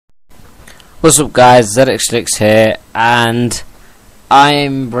What's up guys, ZXLix here, and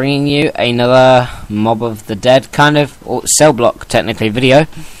I'm bringing you another Mob of the Dead kind of, or cell block technically video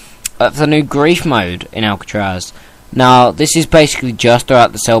of the new grief mode in Alcatraz. Now this is basically just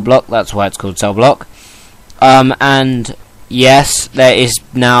throughout the cell block, that's why it's called cell block. And yes, there is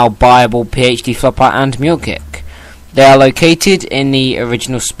now buyable PhD Flopper and Mule Kick. They are located in the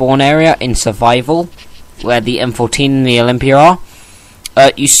original spawn area in Survival, where the M14 and the Olympia are.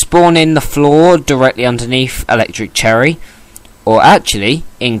 You spawn in the floor directly underneath Electric Cherry, or actually,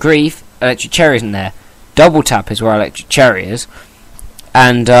 in Grief, Electric Cherry isn't there. Double Tap is where Electric Cherry is,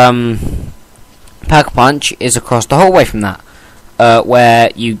 and Pack Punch is across the hallway from that,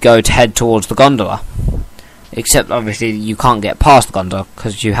 where you go to head towards the gondola. Except obviously you can't get past the gondola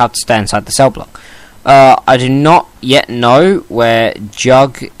because you have to stay inside the cell block. I do not yet know where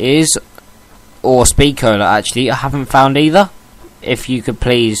Jug is, or Speed Cola actually. I haven't found either. If you could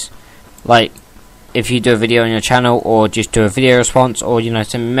please, like, if you do a video on your channel, or just do a video response, or, you know,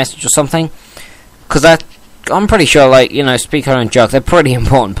 send me a message or something, because I'm pretty sure, like, you know, Speaker and Jug, they're pretty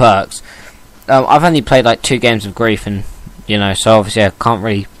important perks. I've only played like 2 games of Grief, and, you know, so obviously I can't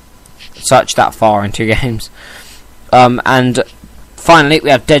really search that far in 2 games. And finally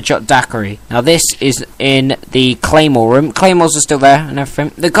we have Deadshot Daiquiri. Now this is in the Claymore room. Claymores are still there and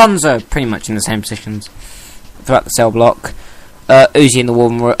everything. The guns are pretty much in the same positions throughout the cell block. Uzi in the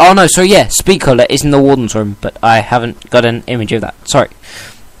warden room. Oh no, so yeah, Speed Cola is in the warden's room, but I haven't got an image of that. Sorry.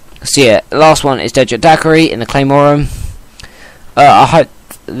 So yeah, the last one is Deadshot Daiquiri in the Claymore room. I hope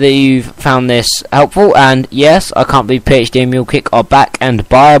that you've found this helpful, and yes, I can't believe PhD and Mule Kick are back and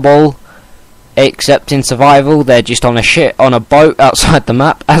buyable, except in Survival they're just on a boat outside the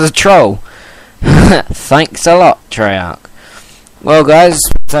map as a troll. Thanks a lot, Treyarch. Well guys,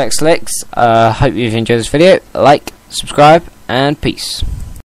 thanks Lex. Hope you've enjoyed this video. Like, subscribe, and peace.